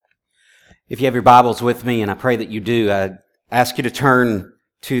If you have your Bibles with me, and I pray that you do, I ask you to turn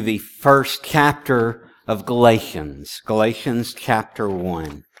to the first chapter of Galatians. Galatians chapter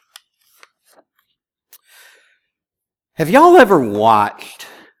 1. Have y'all ever watched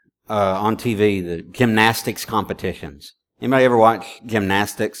on TV the gymnastics competitions? Anybody ever watch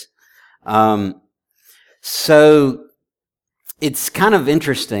gymnastics? So it's kind of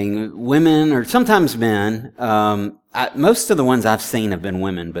interesting. Women, or sometimes men, most of the ones I've seen have been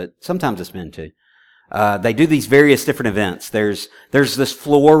women, but sometimes it's men too. They do these various different events. There's this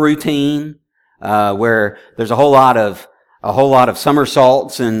floor routine, where there's a whole lot of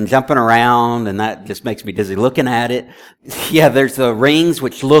somersaults and jumping around, and that just makes me dizzy looking at it. Yeah, there's the rings,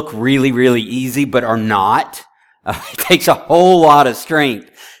 which look really, really easy, but are not. It takes a whole lot of strength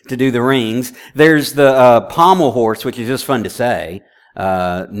to do the rings. There's the pommel horse, which is just fun to say.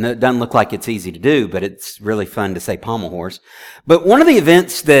 It doesn't look like it's easy to do, but it's really fun to say pommel horse. But one of the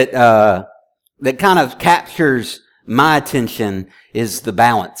events that kind of captures my attention is the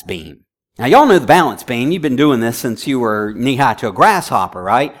balance beam. Now, y'all know the balance beam. You've been doing this since you were knee-high to a grasshopper,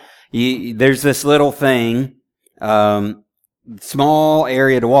 right? There's this little thing, small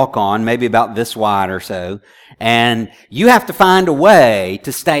area to walk on, maybe about this wide or so, and you have to find a way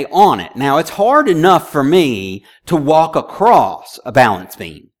to stay on it. Now, it's hard enough for me to walk across a balance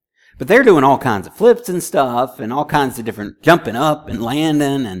beam, but they're doing all kinds of flips and stuff, and all kinds of different jumping up and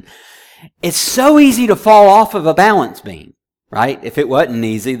landing, and it's so easy to fall off of a balance beam, right? If it wasn't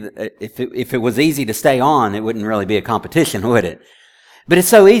easy, if it was easy to stay on, it wouldn't really be a competition, would it? But it's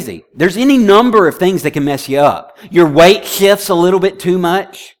so easy. There's any number of things that can mess you up. Your weight shifts a little bit too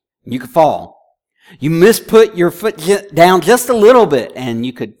much, you could fall. You misput your foot down just a little bit, and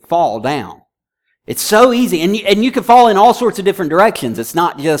you could fall down. It's so easy, and you can fall in all sorts of different directions. It's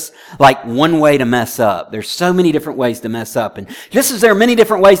not just like one way to mess up. There's so many different ways to mess up. And just as there are many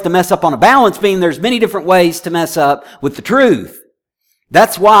different ways to mess up on a balance beam, there's many different ways to mess up with the truth.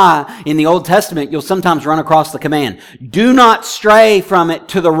 That's why in the Old Testament, you'll sometimes run across the command, do not stray from it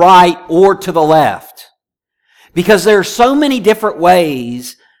to the right or to the left. Because there are so many different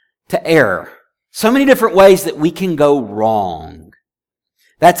ways to err. So many different ways that we can go wrong.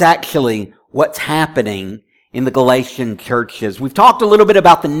 That's actually what's happening in the Galatian churches. We've talked a little bit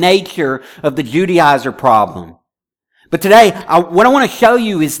about the nature of the Judaizer problem. But today, what I want to show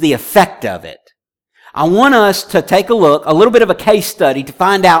you is the effect of it. I want us to take a look, a little bit of a case study to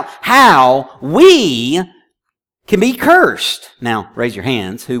find out how we can be cursed. Now, raise your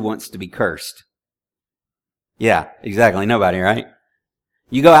hands. Who wants to be cursed? Yeah, exactly. Nobody, right?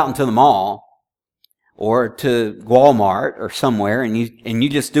 You go out into the mall or to Walmart or somewhere and you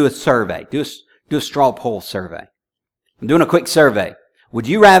just do a survey. Do a straw poll survey. I'm doing a quick survey. Would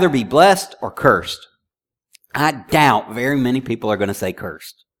you rather be blessed or cursed? I doubt very many people are going to say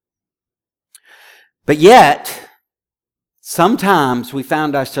cursed. But yet, sometimes we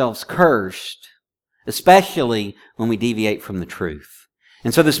found ourselves cursed, especially when we deviate from the truth.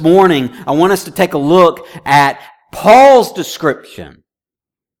 And so this morning, I want us to take a look at Paul's description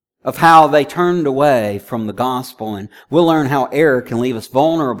of how they turned away from the gospel, and we'll learn how error can leave us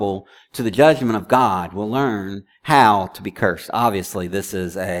vulnerable to the judgment of God. We'll learn how to be cursed. Obviously, this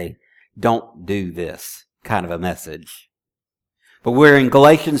is a don't do this kind of a message. But we're in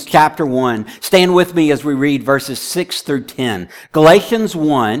Galatians chapter 1. Stand with me as we read verses 6 through 10. Galatians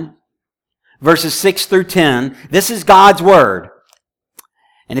 1, verses 6 through 10. This is God's Word.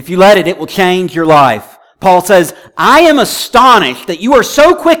 And if you let it, it will change your life. Paul says, I am astonished that you are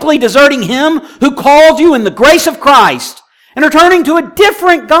so quickly deserting Him who called you in the grace of Christ and are turning to a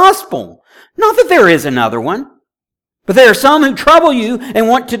different gospel. Not that there is another one, but there are some who trouble you and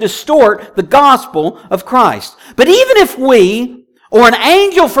want to distort the gospel of Christ. But even if we or an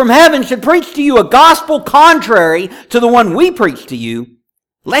angel from heaven should preach to you a gospel contrary to the one we preach to you,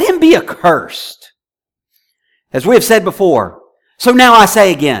 let him be accursed. As we have said before, so now I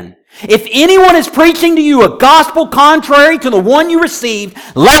say again, if anyone is preaching to you a gospel contrary to the one you received,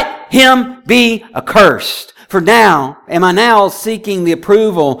 let him be accursed. For now, am I now seeking the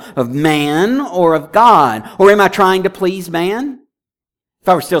approval of man or of God? Or am I trying to please man? If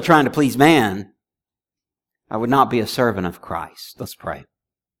I were still trying to please man, I would not be a servant of Christ. Let's pray.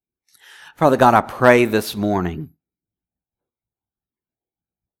 Father God, I pray this morning.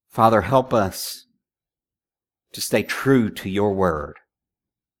 Father, help us to stay true to your word.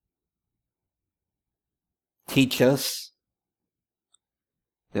 Teach us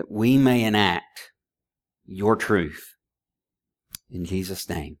that we may enact your truth. In Jesus'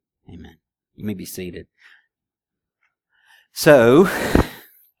 name, amen. You may be seated. So,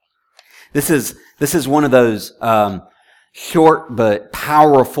 this is one of those short but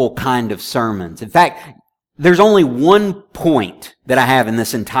powerful kind of sermons. In fact, there's only one point that I have in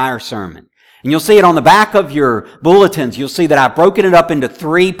this entire sermon. And you'll see it on the back of your bulletins. You'll see that I've broken it up into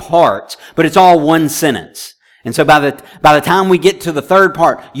 3 parts, but it's all one sentence. And so by the time we get to the third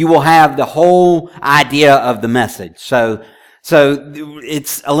part, you will have the whole idea of the message. So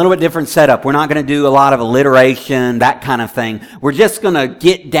it's a little bit different setup. We're not going to do a lot of alliteration, that kind of thing. We're just going to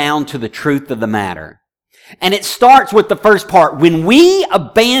get down to the truth of the matter. And it starts with the first part. When we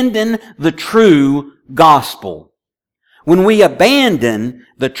abandon the true gospel. When we abandon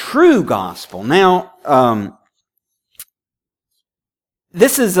the true gospel. Now,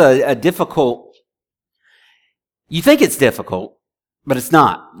 this is a difficult. You think it's difficult, but it's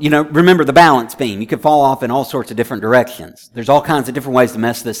not. Remember the balance beam. You can fall off in all sorts of different directions. There's all kinds of different ways to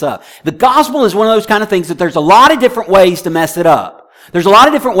mess this up. The gospel is one of those kind of things that there's a lot of different ways to mess it up. There's a lot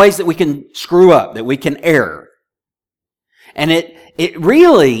of different ways that we can screw up, that we can err. And it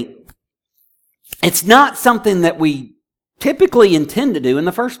really, it's not something that we typically intend to do in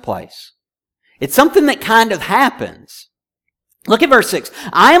the first place. It's something that kind of happens. Look at verse 6.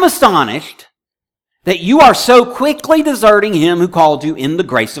 I am astonished that you are so quickly deserting him who called you in the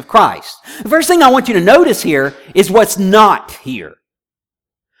grace of Christ. The first thing I want you to notice here is what's not here.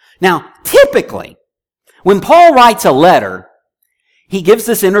 Now, typically, when Paul writes a letter, he gives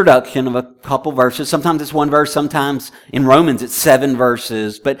this introduction of a couple verses. Sometimes it's 1 verse, sometimes in Romans it's 7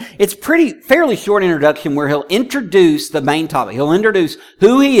 verses, but it's fairly short introduction where he'll introduce the main topic. He'll introduce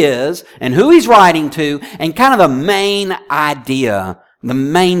who he is and who he's writing to and kind of the main idea, the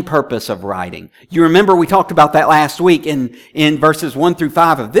main purpose of writing. You remember we talked about that last week in verses 1 through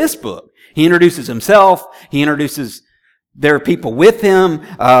 5 of this book. He introduces himself. He introduces there are people with him.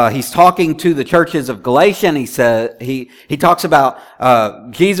 He's talking to the churches of Galatia, and he talks about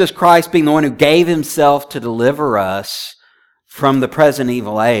Jesus Christ being the one who gave himself to deliver us from the present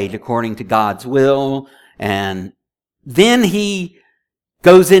evil age according to God's will. And then he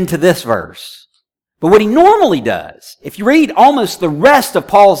goes into this verse. But what he normally does, if you read almost the rest of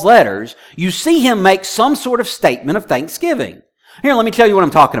Paul's letters, you see him make some sort of statement of thanksgiving. Here, let me tell you what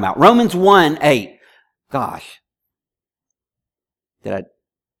I'm talking about. Romans 1:8. Gosh.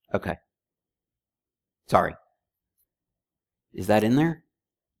 Okay. Sorry. Is that in there?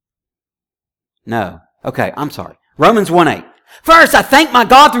 No. Okay, I'm sorry. Romans 1:8. First, I thank my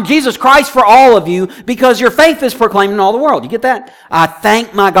God through Jesus Christ for all of you because your faith is proclaimed in all the world. You get that? I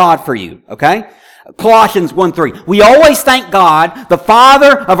thank my God for you. Okay? Colossians 1:3. We always thank God, the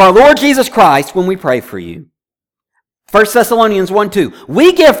Father of our Lord Jesus Christ, when we pray for you. 1 Thessalonians 1:2.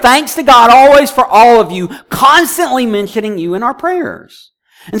 We give thanks to God always for all of you, constantly mentioning you in our prayers.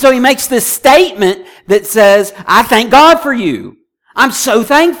 And so he makes this statement that says, I thank God for you. I'm so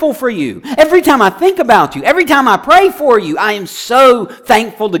thankful for you. Every time I think about you, every time I pray for you, I am so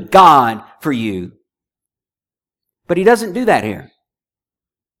thankful to God for you. But he doesn't do that here.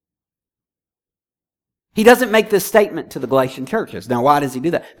 He doesn't make this statement to the Galatian churches. Now, why does he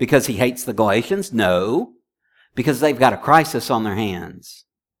do that? Because he hates the Galatians? No. Because they've got a crisis on their hands.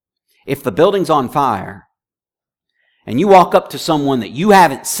 If the building's on fire, and you walk up to someone that you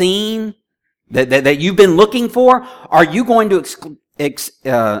haven't seen, that you've been looking for, are you going to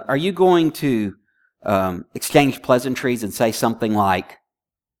exchange pleasantries and say something like,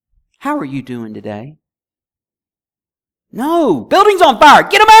 how are you doing today? No, building's on fire,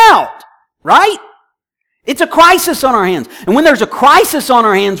 get them out, right? It's a crisis on our hands. And when there's a crisis on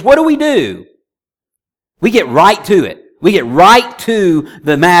our hands, what do? We get right to it. We get right to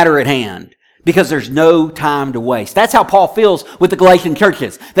the matter at hand because there's no time to waste. That's how Paul feels with the Galatian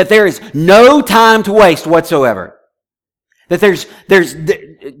churches, that there is no time to waste whatsoever. That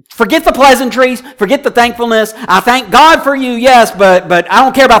forget the pleasantries, forget the thankfulness. I thank God for you, yes, but I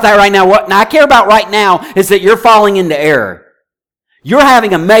don't care about that right now. What I care about right now is that you're falling into error. You're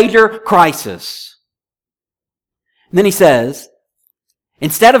having a major crisis. And then he says,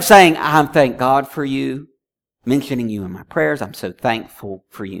 instead of saying, I thank God for you, mentioning you in my prayers, I'm so thankful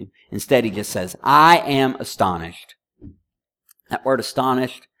for you. Instead, he just says, I am astonished. That word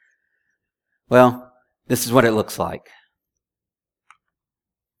astonished, well, this is what it looks like.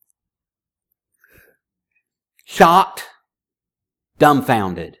 Shocked,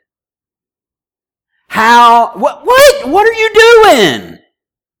 dumbfounded. How? What are you doing?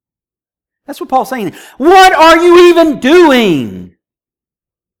 That's what Paul's saying. What are you even doing?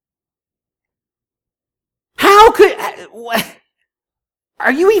 How could...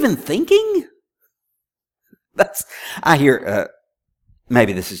 Are you even thinking? I hear...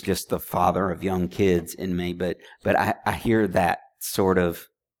 maybe this is just the father of young kids in me, but I hear that sort of...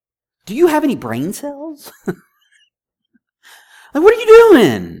 Do you have any brain cells? Like, what are you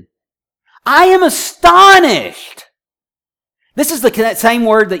doing? I am astonished. This is the same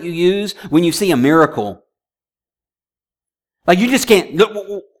word that you use when you see a miracle. Like, you just can't,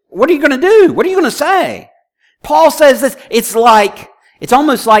 what are you going to do? What are you going to say? Paul says this, it's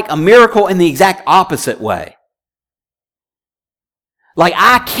almost like a miracle in the exact opposite way. Like,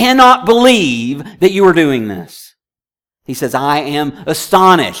 I cannot believe that you are doing this. He says, I am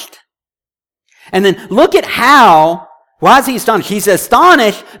astonished. And then look at why is he astonished? He's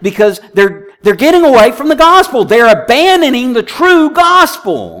astonished because they're getting away from the gospel. They're abandoning the true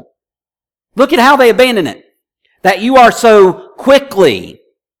gospel. Look at how they abandon it. That you are so quickly.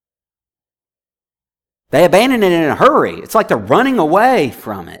 They abandon it in a hurry. It's like they're running away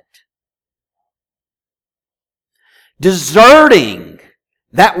from it. Deserting.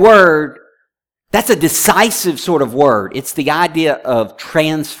 That word, that's a decisive sort of word. It's the idea of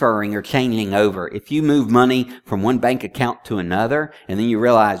transferring or changing over. If you move money from one bank account to another and then you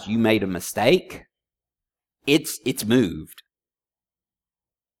realize you made a mistake, it's moved.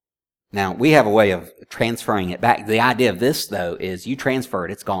 Now, we have a way of transferring it back. The idea of this, though, is you transfer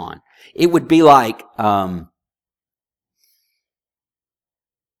it, it's gone. It would be like,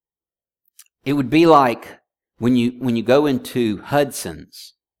 when you go into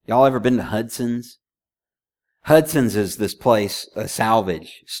Hudson's. Y'all ever been to Hudson's? Hudson's is this place, a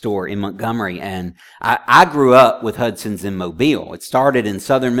salvage store in Montgomery, and I grew up with Hudson's in Mobile. It started in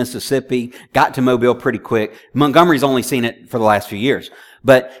southern Mississippi, got to Mobile pretty quick. Montgomery's only seen it for the last few years.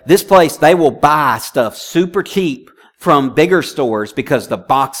 But this place, they will buy stuff super cheap from bigger stores because the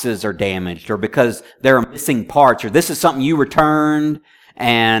boxes are damaged or because there are missing parts or this is something you returned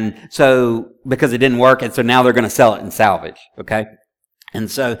and so because it didn't work and so now they're going to sell it in salvage, okay? And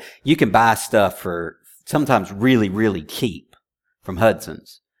so you can buy stuff for sometimes really, really cheap from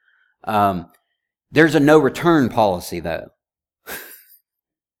Hudson's. There's a no return policy though.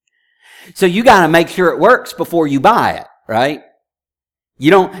 So you got to make sure it works before you buy it, right?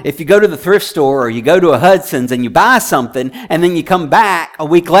 If you go to the thrift store or you go to a Hudson's and you buy something and then you come back a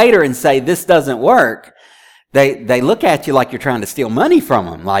week later and say, this doesn't work, they look at you like you're trying to steal money from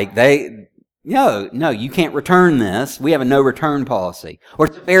them. Like no, you can't return this. We have a no return policy. Or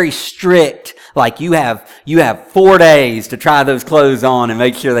it's very strict, like you have 4 days to try those clothes on and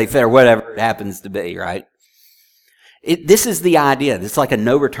make sure they fit or whatever it happens to be, right? This is the idea. It's like a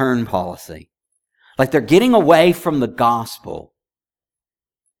no return policy. Like they're getting away from the gospel.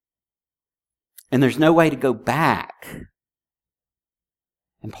 And there's no way to go back.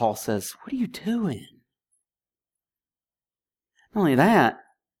 And Paul says, what are you doing? Not only that,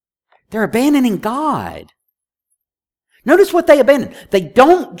 they're abandoning God. Notice what they abandon. They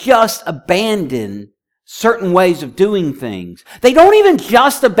don't just abandon certain ways of doing things. They don't even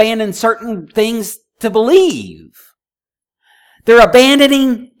just abandon certain things to believe. They're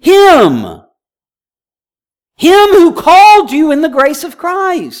abandoning Him. Him who called you in the grace of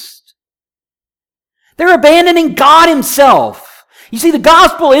Christ. They're abandoning God Himself. You see, the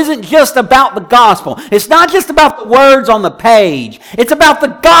gospel isn't just about the gospel. It's not just about the words on the page. It's about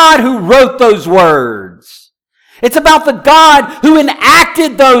the God who wrote those words. It's about the God who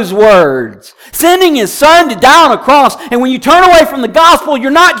enacted those words, sending His Son to die on a cross. And when you turn away from the gospel,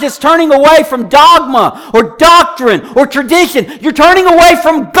 you're not just turning away from dogma or doctrine or tradition. You're turning away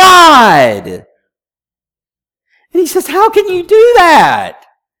from God. And He says, how can you do that?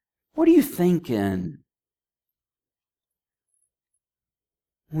 What are you thinking?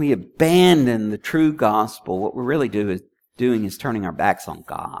 We abandon the true gospel. What we're really doing is turning our backs on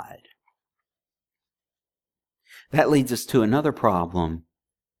God. That leads us to another problem.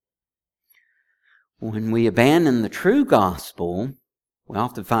 When we abandon the true gospel, we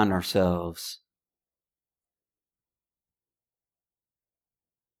often find ourselves,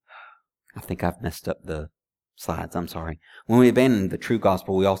 I think I've messed up the slides, I'm sorry. When we abandon the true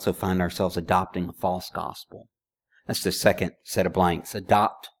gospel, we also find ourselves adopting a false gospel. That's the second set of blanks.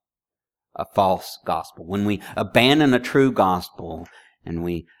 Adopt a false gospel. When we abandon a true gospel and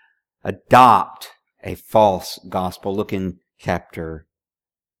we adopt a false gospel, look in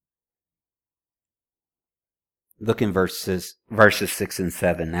verses 6 and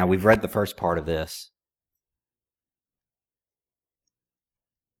 7. Now we've read the first part of this.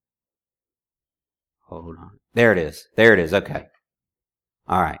 Hold on. There it is. Okay.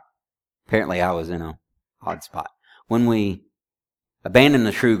 All right. Apparently I was in a odd spot. When we abandon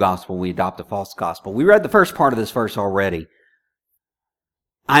the true gospel, we adopt a false gospel. We read the first part of this verse already.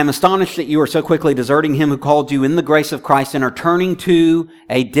 I am astonished that you are so quickly deserting Him who called you in the grace of Christ and are turning to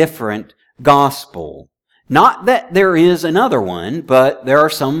a different gospel. Not that there is another one, but there are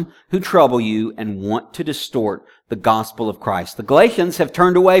some who trouble you and want to distort the gospel of Christ. The Galatians have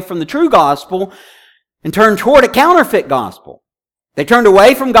turned away from the true gospel and turned toward a counterfeit gospel. They turned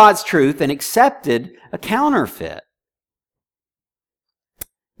away from God's truth and accepted a counterfeit.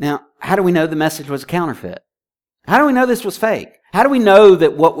 Now, how do we know the message was a counterfeit? How do we know this was fake? How do we know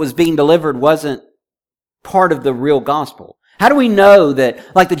that what was being delivered wasn't part of the real gospel? How do we know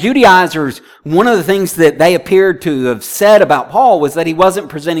that, like the Judaizers, one of the things that they appeared to have said about Paul was that he wasn't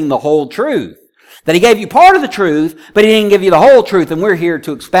presenting the whole truth? That he gave you part of the truth, but he didn't give you the whole truth, and we're here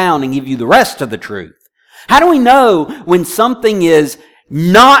to expound and give you the rest of the truth. How do we know when something is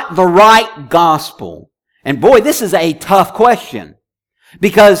not the right gospel? And boy, this is a tough question,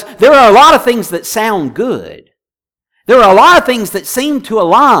 because there are a lot of things that sound good. There are a lot of things that seem to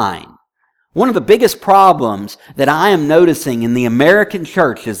align. One of the biggest problems that I am noticing in the American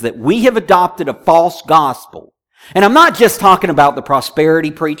church is that we have adopted a false gospel. And I'm not just talking about the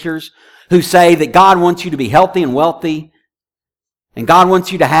prosperity preachers who say that God wants you to be healthy and wealthy, and God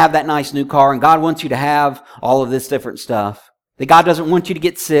wants you to have that nice new car, and God wants you to have all of this different stuff. That God doesn't want you to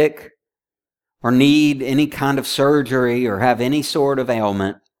get sick or need any kind of surgery or have any sort of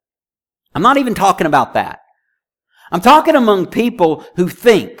ailment. I'm not even talking about that. I'm talking among people who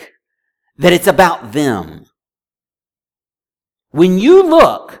think that it's about them. When you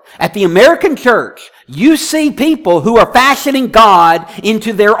look at the American church, you see people who are fashioning God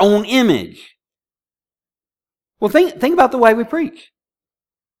into their own image. Well, think about the way we preach.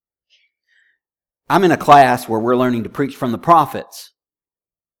 I'm in a class where we're learning to preach from the prophets.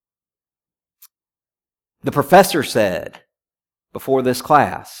 The professor said before this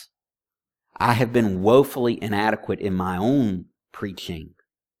class, I have been woefully inadequate in my own preaching,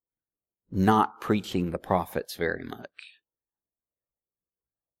 not preaching the prophets very much.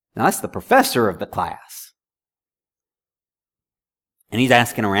 Now, that's the professor of the class. And he's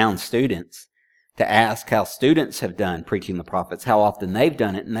asking around students to ask how students have done preaching the prophets, how often they've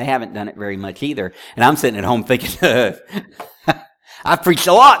done it, and they haven't done it very much either. And I'm sitting at home thinking, I've preached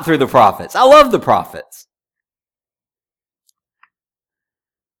a lot through the prophets. I love the prophets.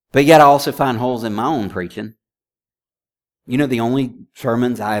 But yet I also find holes in my own preaching. You know, the only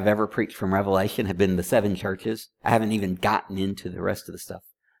sermons I have ever preached from Revelation have been the 7 churches. I haven't even gotten into the rest of the stuff.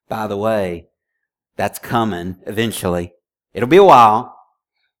 By the way, that's coming eventually. It'll be a while,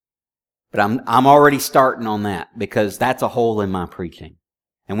 but I'm already starting on that because that's a hole in my preaching.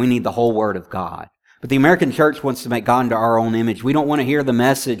 And we need the whole Word of God. But the American church wants to make God into our own image. We don't want to hear the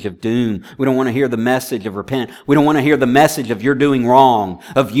message of doom. We don't want to hear the message of repent. We don't want to hear the message of you're doing wrong,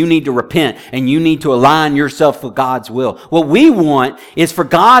 of you need to repent and you need to align yourself with God's will. What we want is for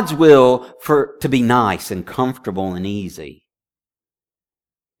God's will to be nice and comfortable and easy.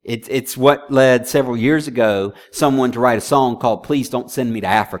 It's what led several years ago someone to write a song called Please Don't Send Me to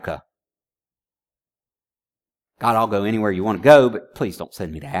Africa. God, I'll go anywhere you want to go, but please don't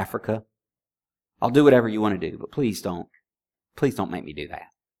send me to Africa. I'll do whatever you want to do, but please don't make me do that.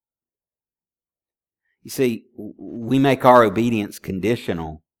 You see, we make our obedience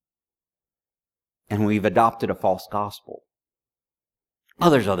conditional, and we've adopted a false gospel. Well,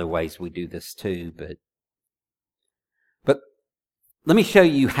 there's other ways we do this too, but let me show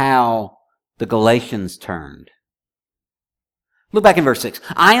you how the Galatians turned. Look back in verse 6.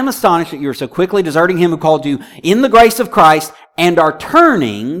 I am astonished that you are so quickly deserting him who called you in the grace of Christ and are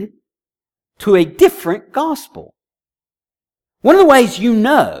turning to a different gospel. One of the ways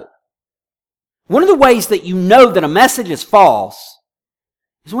that you know that a message is false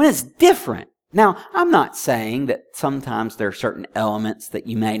is when it's different. Now, I'm not saying that sometimes there are certain elements that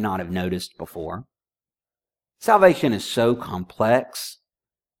you may not have noticed before. Salvation is so complex.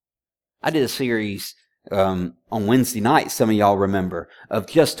 I did a series on Wednesday night, some of y'all remember, of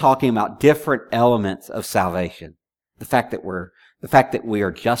just talking about different elements of salvation. The fact that we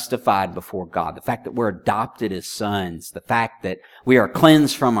are justified before God, the fact that we're adopted as sons, the fact that we are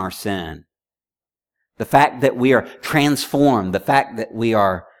cleansed from our sin, the fact that we are transformed, the fact that we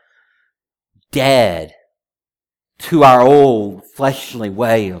are dead to our old fleshly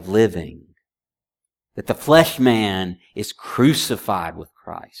way of living, that the flesh man is crucified with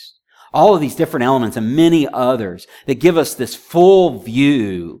Christ. All of these different elements and many others that give us this full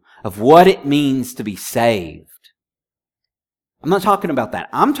view of what it means to be saved. I'm not talking about that.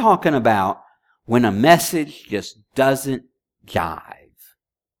 I'm talking about when a message just doesn't jive.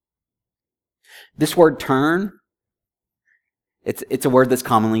 This word turn, it's a word that's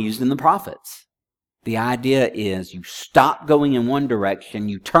commonly used in the prophets. The idea is you stop going in one direction,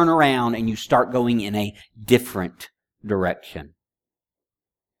 you turn around, and you start going in a different direction.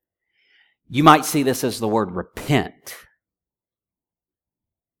 You might see this as the word repent.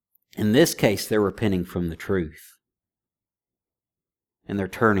 In this case, they're repenting from the truth. And they're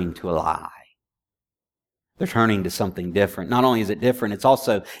turning to a lie. They're turning to something different. Not only is it different, it's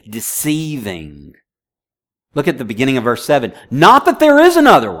also deceiving. Look at the beginning of verse 7. Not that there is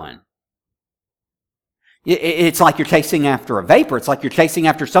another one. It's like you're chasing after a vapor. It's like you're chasing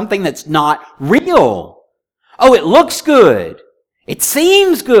after something that's not real. Oh, it looks good. It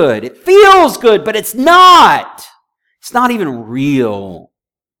seems good. It feels good, but it's not. It's not even real.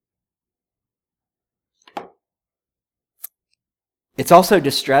 It's also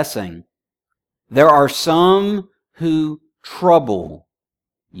distressing. There are some who trouble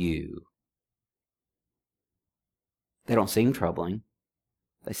you. They don't seem troubling.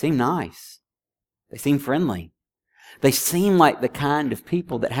 They seem nice. They seem friendly. They seem like the kind of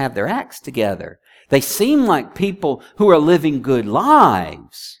people that have their acts together. They seem like people who are living good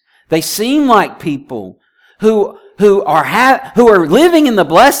lives. They seem like people who are living in the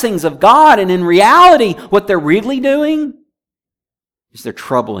blessings of God, and in reality, what they're really doing is they're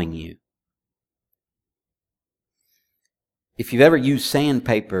troubling you. If you've ever used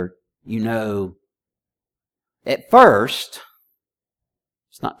sandpaper, you know at first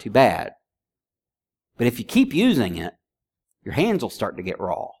it's not too bad. But if you keep using it, your hands will start to get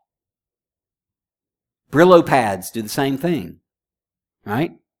raw. Brillo pads do the same thing,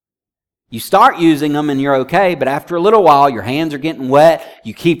 right? You start using them and you're okay, but after a little while, your hands are getting wet,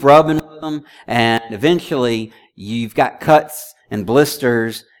 you keep rubbing with them, and eventually you've got cuts and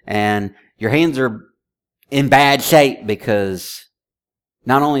blisters, and your hands are in bad shape because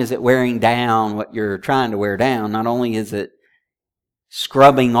not only is it wearing down what you're trying to wear down, not only is it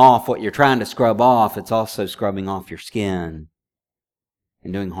scrubbing off what you're trying to scrub off, it's also scrubbing off your skin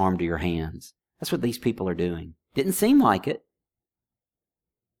and doing harm to your hands. That's what these people are doing. Didn't seem like it.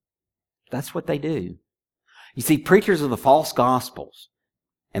 That's what they do. You see, preachers of the false gospels,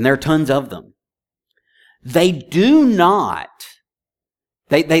 and there are tons of them, they do not,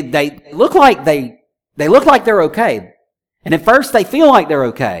 they look like they're okay. And at first they feel like they're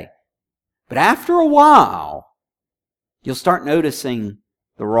okay. But after a while, you'll start noticing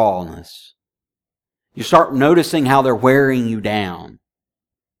the rawness. You start noticing how they're wearing you down.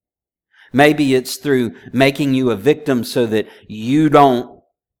 Maybe it's through making you a victim so that you don't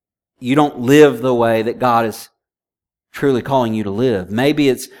live the way that God is truly calling you to live. Maybe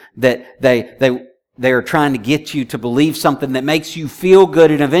it's that they are trying to get you to believe something that makes you feel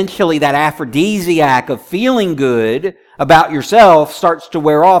good, and eventually that aphrodisiac of feeling good about yourself starts to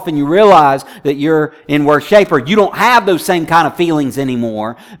wear off, and you realize that you're in worse shape, or you don't have those same kind of feelings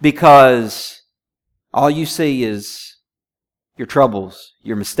anymore because all you see is your troubles,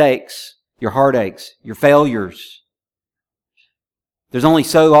 your mistakes, your heartaches, your failures. There's only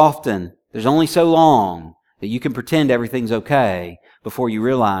so long that you can pretend everything's okay before you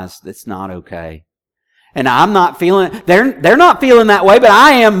realize that's not okay. And I'm not feeling, they're not feeling that way, but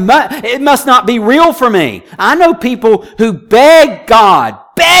I am. It must not be real for me. I know people who beg God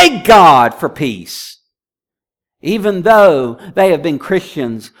for peace, even though they have been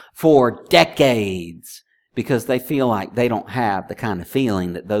Christians for decades, because they feel like they don't have the kind of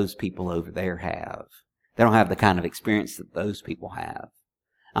feeling that those people over there have. They don't have the kind of experience that those people have.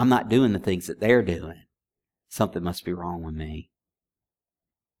 I'm not doing the things that they're doing. Something must be wrong with me.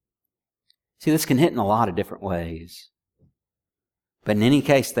 See, this can hit in a lot of different ways. But in any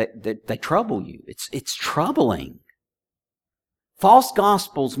case, they trouble you. It's troubling. False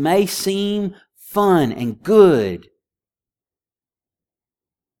gospels may seem fun and good,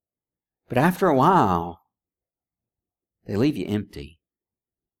 but after a while, they leave you empty.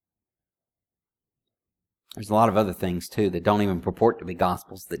 There's a lot of other things, too, that don't even purport to be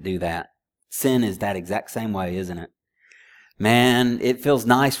gospels that do that. Sin is that exact same way, isn't it? Man, it feels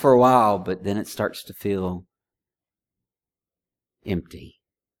nice for a while, but then it starts to feel empty.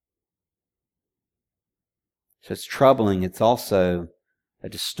 So it's troubling. It's also a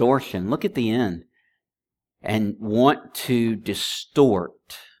distortion. Look at the end. And want to distort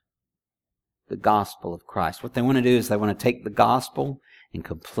the gospel of Christ. What they want to do is they want to take the gospel and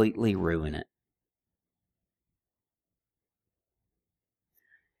completely ruin it.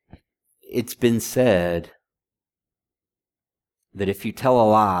 It's been said that if you tell a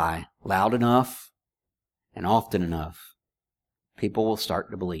lie loud enough and often enough, people will start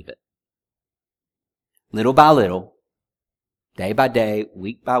to believe it. Little by little, day by day,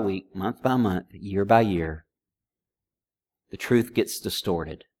 week by week, month by month, year by year, the truth gets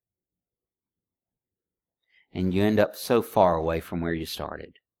distorted. And you end up so far away from where you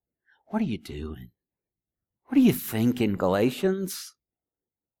started. What are you doing? What are you thinking, Galatians?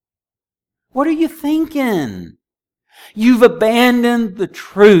 What are you thinking? You've abandoned the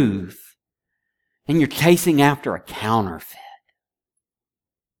truth and you're chasing after a counterfeit.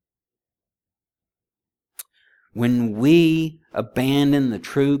 When we abandon the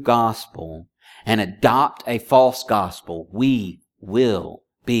true gospel and adopt a false gospel, we will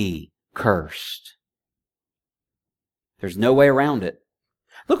be cursed. There's no way around it.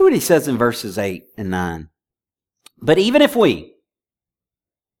 Look what he says in verses 8 and 9. But even if we,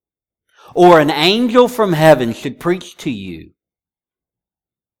 or an angel from heaven should preach to you,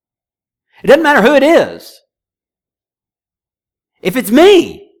 it doesn't matter who it is. If it's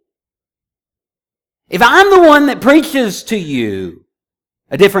me, if I'm the one that preaches to you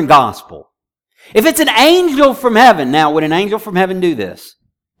a different gospel, if it's an angel from heaven, now would an angel from heaven do this?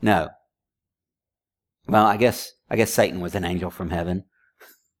 No. Well, I guess Satan was an angel from heaven.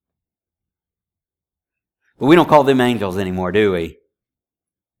 But we don't call them angels anymore, do we?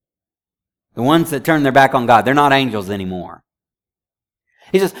 The ones that turn their back on God, they're not angels anymore.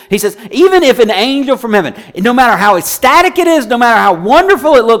 He says, even if an angel from heaven, no matter how ecstatic it is, no matter how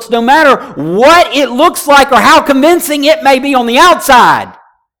wonderful it looks, no matter what it looks like or how convincing it may be on the outside,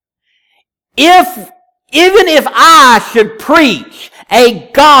 even if I should preach a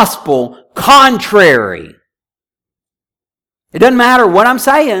gospel contrary, it doesn't matter what I'm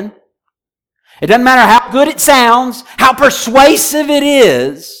saying. It doesn't matter how good it sounds, how persuasive it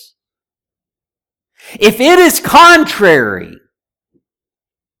is. If it is contrary,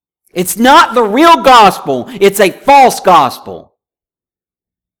 it's not the real gospel, it's a false gospel.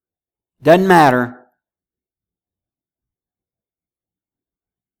 Doesn't matter.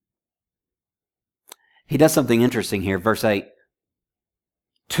 He does something interesting here, verse 8.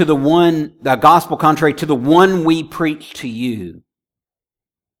 To the gospel contrary to the one we preach to you.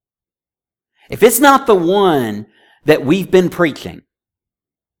 If it's not the one that we've been preaching,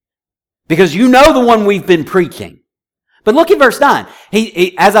 because you know the one we've been preaching. But look at verse 9.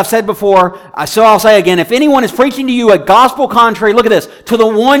 He, as I've said before, so I'll say again, if anyone is preaching to you a gospel contrary, look at this, to the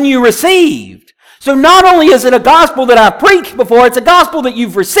one you received. So not only is it a gospel that I've preached before, it's a gospel that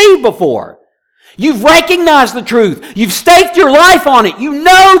you've received before. You've recognized the truth. You've staked your life on it. You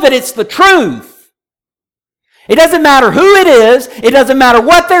know that it's the truth. It doesn't matter who it is. It doesn't matter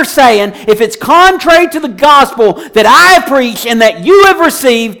what they're saying. If it's contrary to the gospel that I have preached and that you have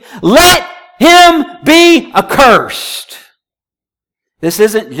received, let him be accursed. This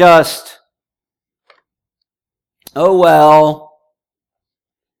isn't just, oh well,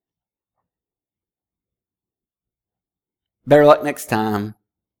 better luck next time.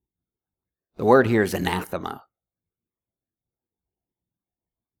 The word here is anathema.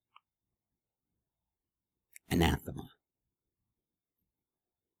 Anathema.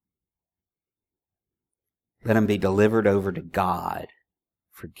 Let him be delivered over to God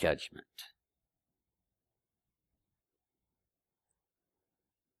for judgment.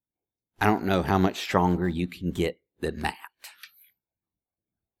 I don't know how much stronger you can get than that.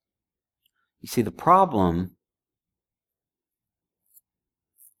 You see, the problem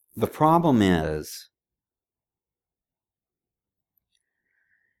is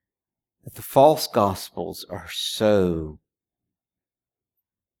that the false gospels are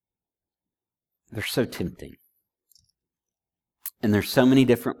they're so tempting. And there's so many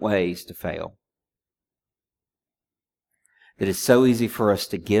different ways to fail. That it's so easy for us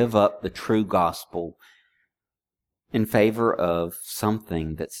to give up the true gospel in favor of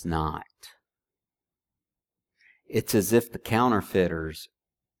something that's not. It's as if the counterfeiters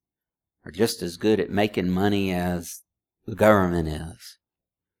are just as good at making money as the government is.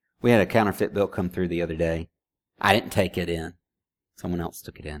 We had a counterfeit bill come through the other day. I didn't take it in. Someone else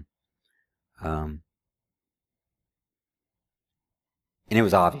took it in. And it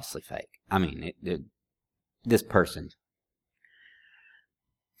was obviously fake. I mean, this person.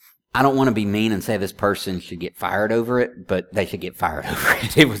 I don't want to be mean and say this person should get fired over it, but they should get fired over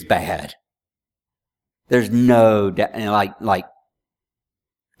it. It was bad. There's no doubt. Like,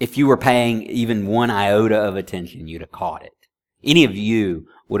 if you were paying even one iota of attention, you'd have caught it. Any of you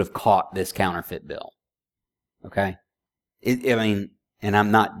would have caught this counterfeit bill. Okay? And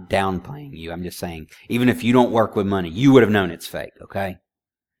I'm not downplaying you. I'm just saying, even if you don't work with money, you would have known it's fake. Okay?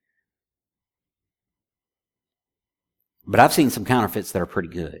 But I've seen some counterfeits that are pretty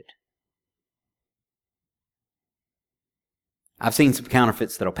good. I've seen some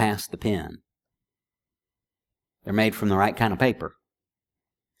counterfeits that'll pass the pen. They're made from the right kind of paper.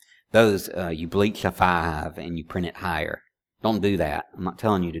 Those, you bleach a 5 and you print it higher. Don't do that. I'm not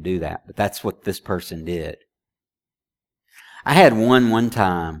telling you to do that, but that's what this person did. I had one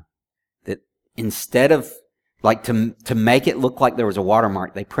time that instead of Like to make it look like there was a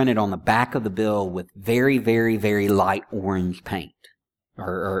watermark, they printed on the back of the bill with very, very, very light orange paint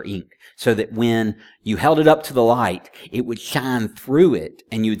or ink, so that when you held it up to the light, it would shine through it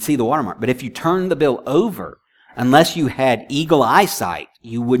and you would see the watermark. But if you turned the bill over, unless you had eagle eyesight,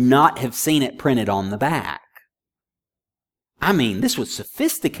 you would not have seen it printed on the back. I mean, this was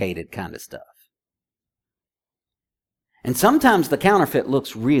sophisticated kind of stuff. And sometimes the counterfeit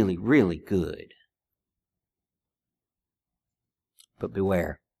looks really, really good. But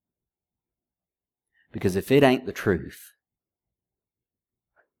beware. Because if it ain't the truth,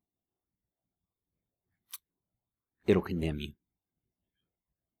 it'll condemn you.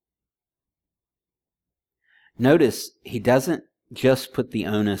 Notice he doesn't just put the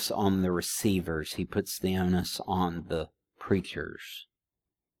onus on the receivers. He puts the onus on the preachers.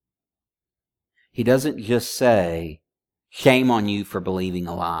 He doesn't just say, shame on you for believing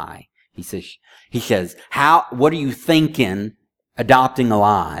a lie. He says, what are you thinking adopting a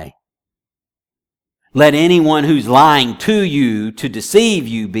lie? Let anyone who's lying to you to deceive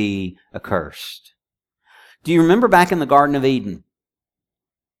you be accursed. Do you remember back in the Garden of Eden?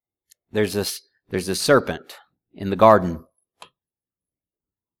 There's this serpent in the garden.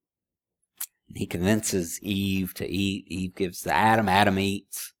 He convinces Eve to eat. Eve gives to Adam. Adam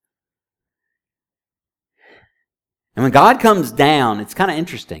eats. And when God comes down, it's kind of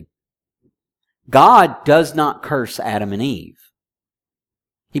interesting. God does not curse Adam and Eve.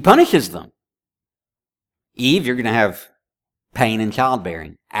 He punishes them. Eve, you're going to have pain in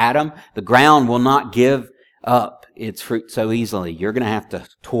childbearing. Adam, the ground will not give up its fruit so easily. You're going to have to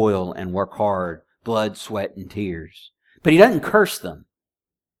toil and work hard, blood, sweat, and tears. But he doesn't curse them.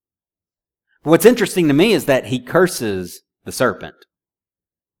 What's interesting to me is that he curses the serpent.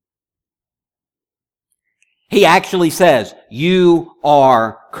 He actually says, you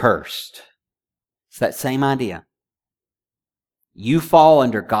are cursed. It's that same idea. You fall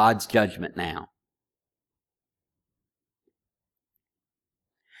under God's judgment now.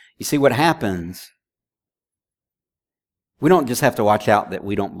 You see what happens? We don't just have to watch out that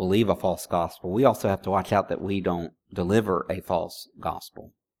we don't believe a false gospel. We also have to watch out that we don't deliver a false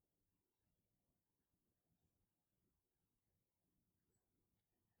gospel.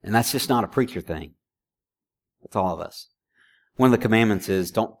 And that's just not a preacher thing. That's all of us. One of the commandments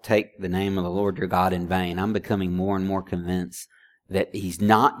is, don't take the name of the Lord your God in vain. I'm becoming more and more convinced that he's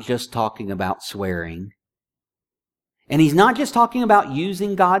not just talking about swearing. And he's not just talking about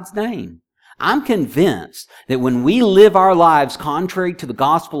using God's name. I'm convinced that when we live our lives contrary to the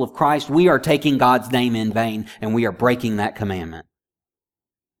gospel of Christ, we are taking God's name in vain and we are breaking that commandment.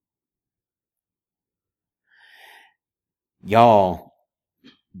 Y'all,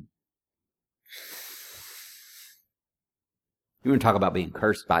 you want to talk about being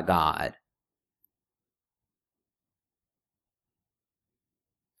cursed by God.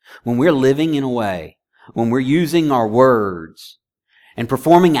 When we're living in a way, when we're using our words and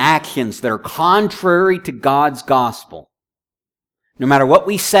performing actions that are contrary to God's gospel, no matter what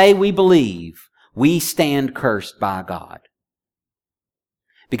we say we believe, we stand cursed by God.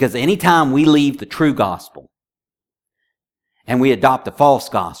 Because anytime we leave the true gospel and we adopt a false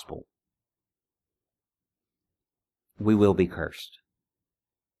gospel, we will be cursed.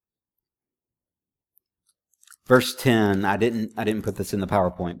 Verse 10, I didn't put this in the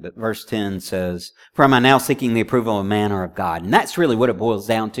PowerPoint, but verse 10 says, for am I now seeking the approval of man or of God? And that's really what it boils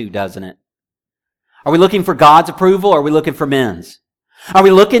down to, doesn't it? Are we looking for God's approval or are we looking for men's? Are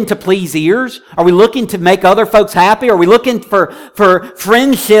we looking to please ears? Are we looking to make other folks happy? Are we looking for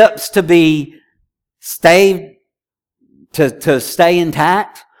friendships to stay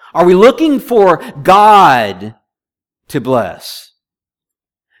intact? Are we looking for God to bless?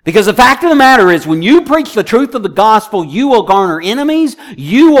 Because the fact of the matter is, when you preach the truth of the gospel, you will garner enemies.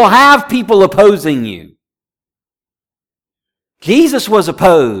 You will have people opposing you. Jesus was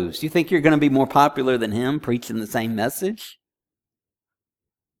opposed. You think you're going to be more popular than him preaching the same message?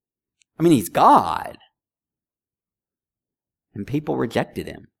 I mean, he's God. And people rejected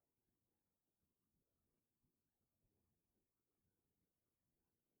him.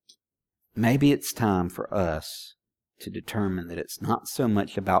 Maybe it's time for us to determine that it's not so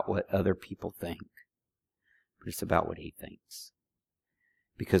much about what other people think, but it's about what he thinks.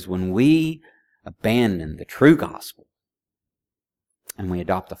 Because when we abandon the true gospel and we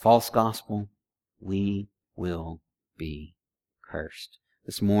adopt the false gospel, we will be cursed.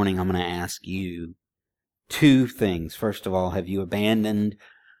 This morning I'm going to ask you two things. First of all, have you abandoned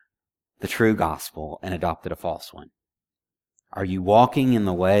the true gospel and adopted a false one? Are you walking in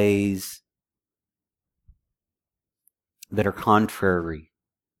the ways that are contrary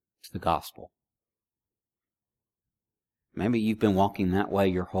to the gospel? Maybe you've been walking that way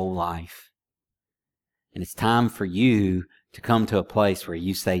your whole life. And it's time for you to come to a place where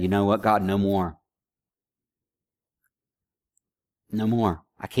you say, you know what, God, no more. No more.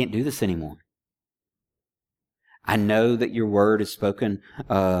 I can't do this anymore. I know that your word is spoken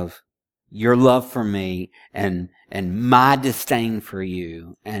of your love for me and my disdain for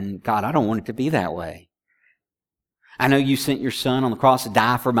you. And God, I don't want it to be that way. I know you sent your son on the cross to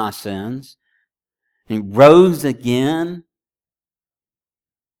die for my sins. And he rose again.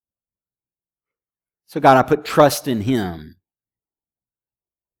 So God, I put trust in him.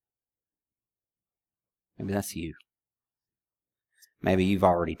 Maybe that's you. Maybe you've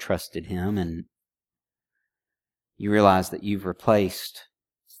already trusted him and you realize that you've replaced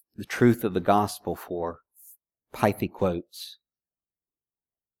the truth of the gospel for pithy quotes.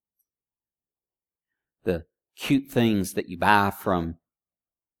 The cute things that you buy from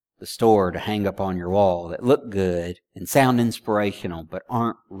the store to hang up on your wall that look good and sound inspirational but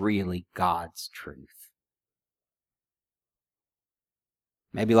aren't really God's truth.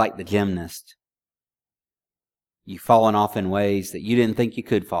 Maybe like the gymnast, you've fallen off in ways that you didn't think you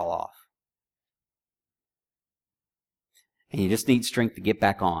could fall off. And you just need strength to get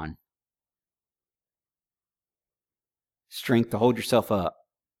back on. Strength to hold yourself up.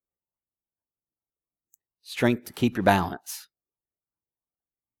 Strength to keep your balance.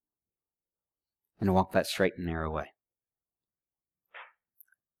 And to walk that straight and narrow way.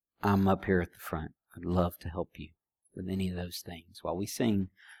 I'm up here at the front. I'd love to help you with any of those things while we sing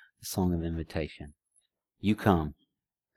the song of invitation. You come.